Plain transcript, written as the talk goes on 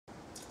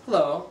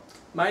Hello,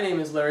 my name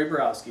is Larry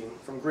Borowski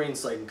from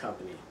Greenslade and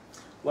Company.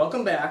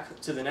 Welcome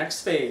back to the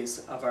next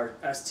phase of our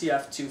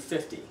STF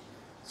 250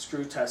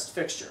 screw test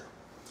fixture.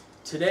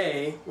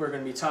 Today we're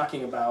going to be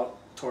talking about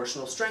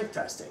torsional strength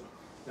testing.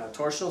 Now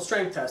torsional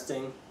strength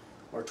testing,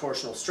 or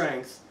torsional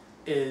strength,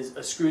 is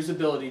a screw's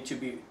ability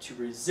to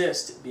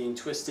resist being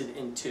twisted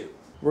in two.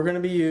 We're going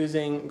to be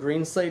using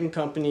Greenslade and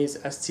Company's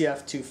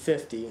STF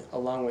 250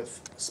 along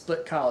with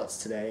split collets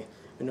today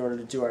in order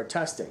to do our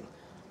testing.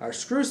 Our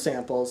screw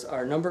samples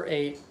are number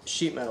 8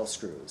 sheet metal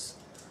screws.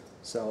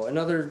 So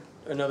another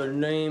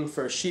name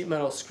for a sheet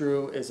metal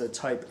screw is a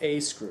type A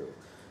screw.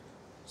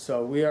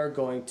 So we are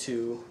going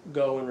to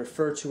go and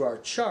refer to our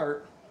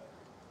chart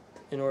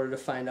in order to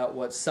find out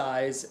what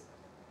size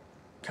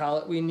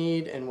collet we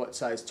need and what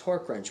size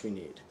torque wrench we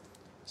need.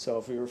 So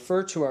if we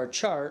refer to our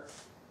chart,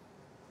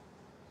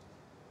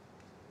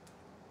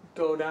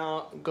 go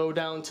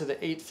down to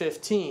the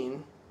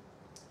 815,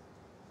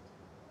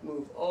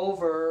 move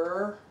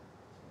over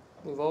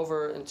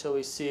until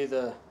we see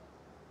the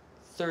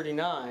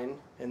 39,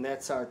 and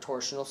that's our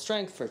torsional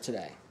strength for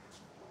today.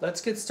 Let's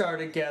get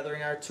started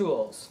gathering our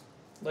tools.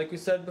 Like we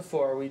said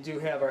before, we do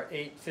have our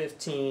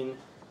 815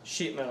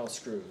 sheet metal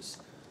screws.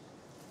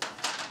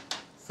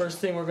 First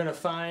thing we're going to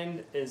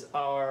find is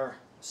our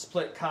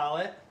split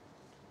collet,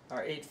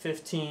 our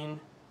 815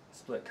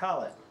 split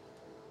collet.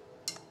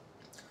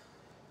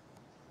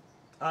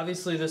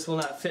 Obviously this will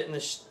not fit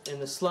in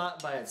the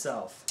slot by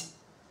itself.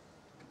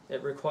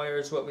 It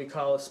requires what we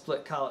call a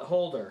split collet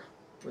holder,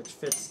 which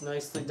fits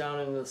nicely down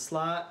into the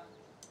slot,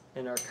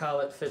 and our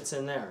collet fits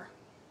in there.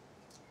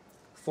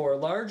 For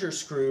larger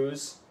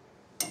screws,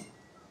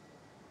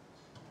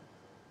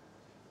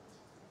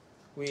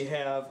 we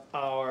have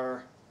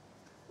our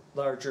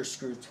larger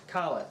screw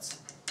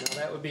collets. Now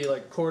that would be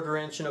like 1/4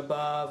 inch and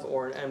above,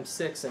 or an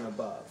M6 and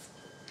above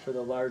for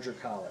the larger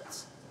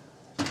collets.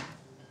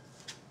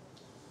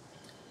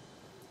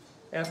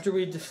 After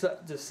we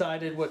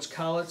decided which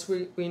collets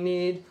we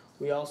need,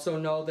 we also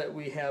know that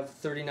we have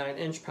 39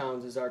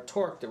 inch-pounds as our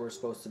torque that we're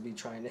supposed to be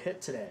trying to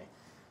hit today.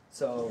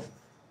 So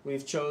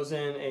we've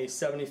chosen a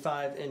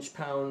 75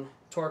 inch-pound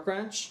torque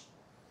wrench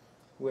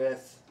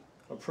with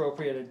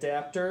appropriate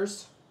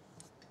adapters.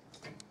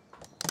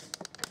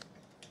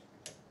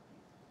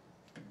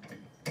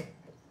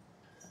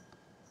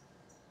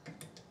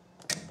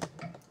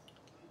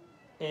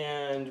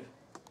 And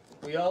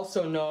we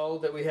also know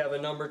that we have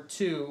a number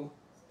 2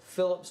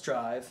 Phillips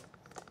drive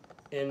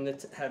in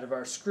the head of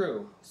our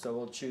screw. So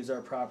we'll choose our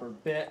proper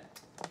bit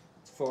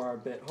for our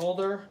bit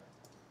holder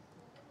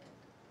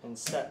and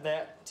set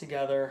that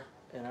together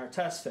in our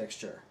test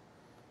fixture.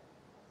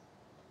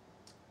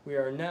 We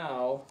are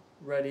now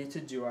ready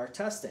to do our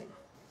testing.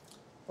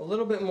 A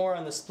little bit more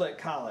on the split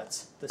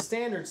collets. The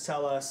standards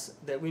tell us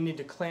that we need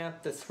to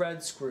clamp the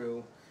thread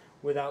screw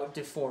without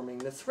deforming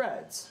the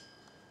threads.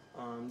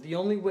 The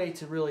only way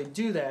to really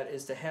do that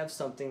is to have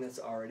something that's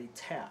already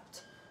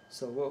tapped.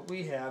 So what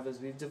we have is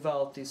we've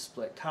developed these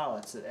split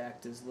collets that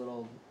act as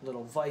little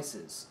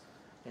vices,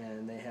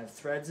 and they have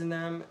threads in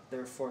them,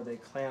 therefore they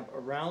clamp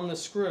around the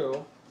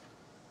screw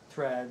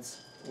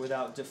threads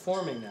without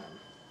deforming them.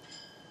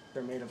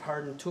 They're made of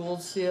hardened tool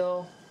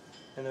steel,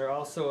 and they're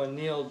also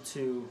annealed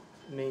to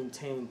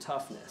maintain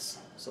toughness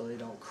so they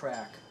don't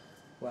crack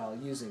while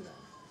using them.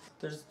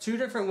 There's 2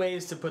 different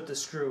ways to put the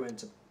screw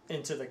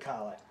into the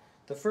collet.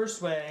 The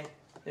first way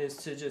is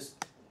to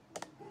just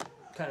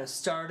kind of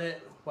start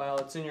it while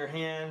it's in your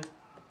hand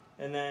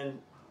and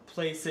then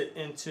place it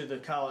into the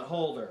collet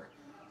holder.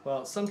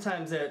 Well,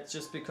 sometimes that's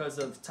just because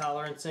of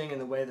tolerancing and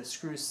the way the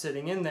screw's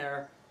sitting in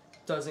there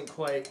doesn't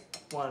quite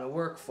want to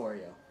work for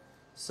you.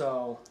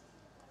 So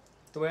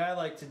the way I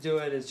like to do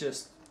it is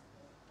just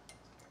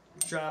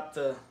drop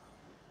the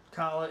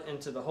collet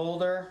into the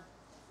holder,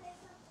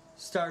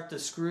 start your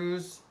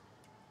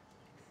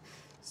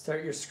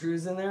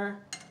screws in there,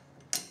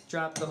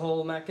 drop the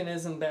whole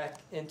mechanism back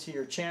into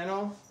your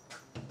channel.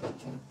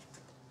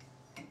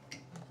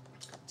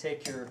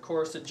 Take your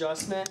course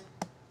adjustment,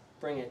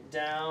 bring it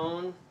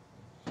down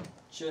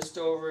just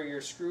over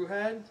your screw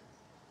head.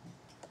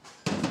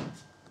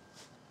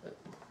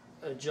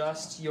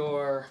 Adjust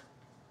your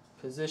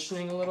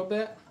positioning a little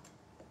bit.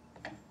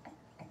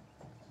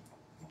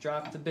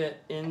 Drop the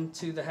bit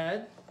into the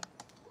head.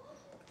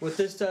 What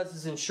this does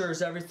is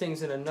ensures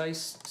everything's in a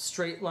nice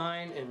straight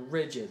line and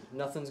rigid.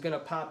 Nothing's going to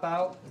pop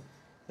out.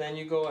 Then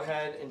you go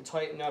ahead and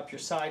tighten up your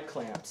side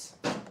clamps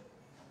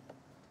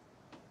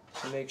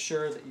to make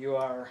sure that you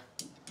are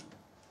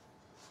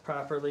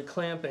properly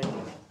clamping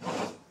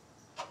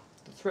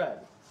the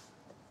thread.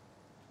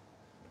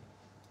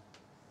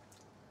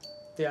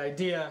 The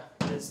idea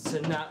is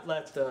to not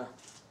let the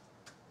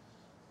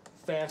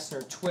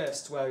fastener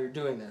twist while you're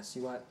doing this.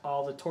 You want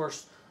all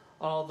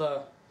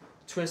the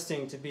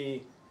twisting to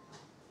be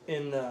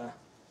in the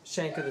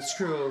shank of the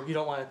screw. You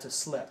don't want it to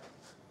slip.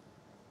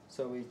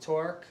 So we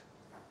torque.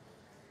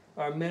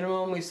 Our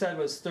minimum we said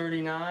was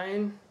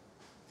 39,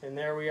 and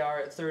there we are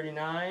at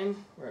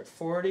 39. We're at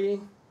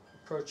 40,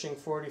 approaching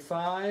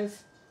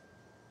 45,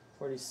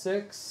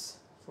 46,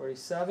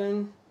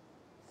 47,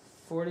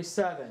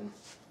 47.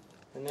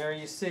 And there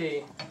you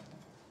see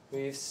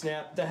we've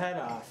snapped the head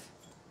off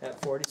at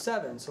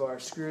 47, so our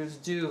screws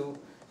do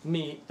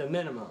meet the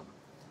minimum.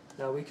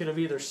 Now we could have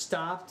either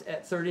stopped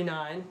at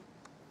 39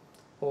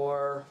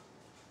 and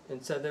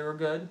said they were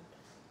good,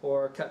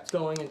 or kept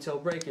going until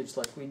breakage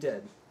like we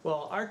did.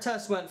 Well, our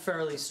test went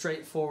fairly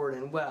straightforward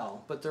and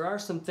well, but there are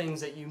some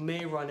things that you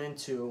may run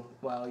into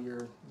while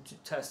you're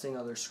testing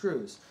other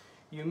screws.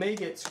 You may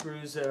get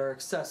screws that are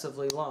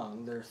excessively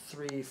long. They're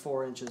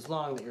 3-4 inches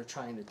long that you're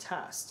trying to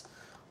test.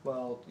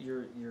 Well,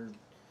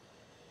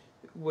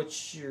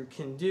 what you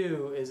can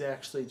do is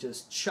actually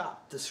just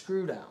chop the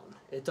screw down.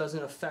 It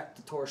doesn't affect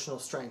the torsional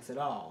strength at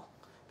all,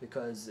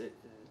 because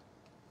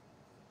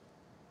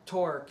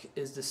torque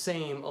is the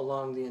same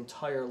along the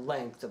entire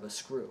length of a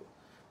screw.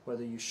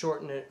 Whether you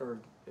shorten it or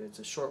it's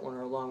a short one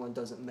or a long one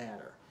doesn't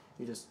matter.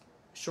 You just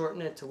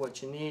shorten it to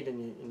what you need and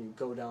you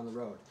go down the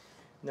road.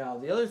 Now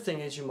the other thing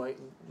is you might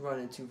run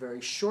into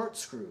very short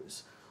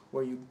screws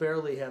where you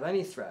barely have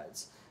any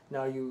threads.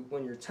 Now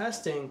when you're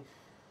testing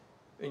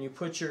and you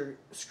put your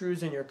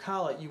screws in your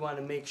collet, you want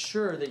to make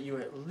sure that you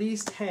at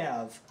least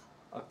have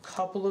a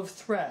couple of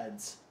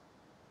threads,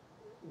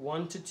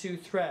 1 to 2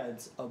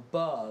 threads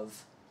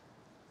above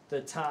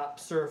the top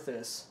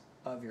surface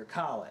of your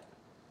collet.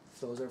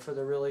 Those are for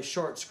the really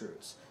short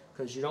screws,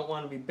 because you don't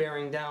want to be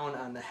bearing down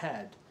on the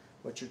head.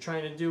 What you're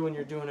trying to do when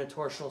you're doing a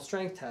torsional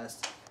strength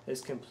test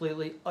is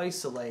completely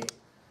isolate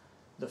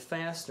the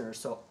fastener,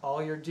 so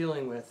all you're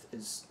dealing with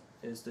is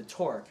the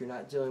torque. You're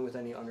not dealing with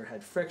any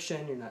underhead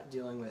friction, you're not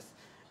dealing with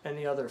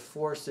any other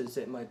forces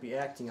that might be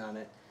acting on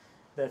it.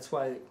 That's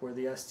why where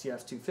the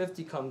STF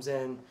 250 comes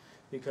in,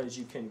 because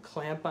you can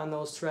clamp on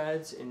those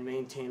threads and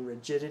maintain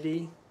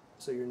rigidity,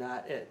 so you're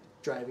not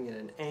driving at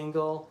an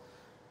angle,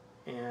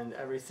 and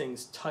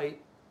everything's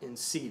tight and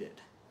seated,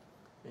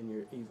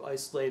 and you've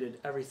isolated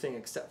everything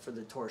except for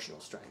the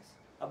torsional strength.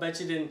 I'll bet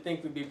you didn't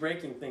think we'd be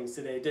breaking things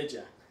today, did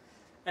you?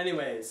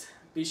 Anyways,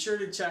 be sure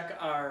to check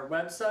our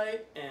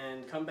website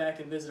and come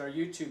back and visit our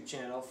YouTube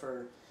channel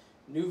for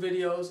new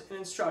videos and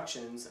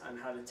instructions on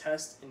how to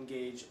test and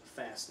gauge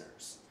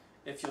fasteners.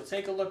 If you'll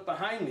take a look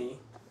behind me,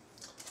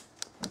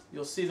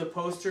 you'll see the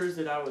posters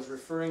that I was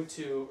referring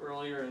to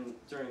earlier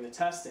during the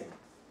testing.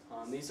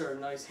 These are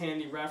nice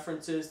handy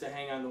references to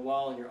hang on the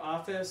wall in your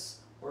office,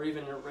 or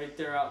even right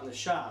there out in the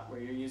shop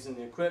where you're using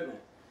the equipment.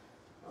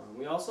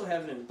 We also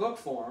have it in book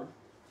form,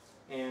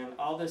 and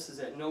all this is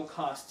at no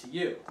cost to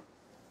you.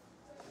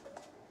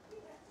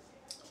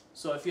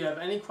 So if you have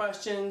any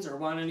questions or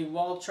want any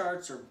wall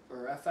charts or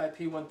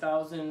FIP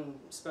 1000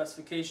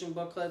 specification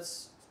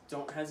booklets,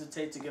 don't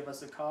hesitate to give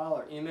us a call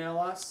or email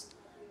us.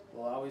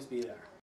 We'll always be there.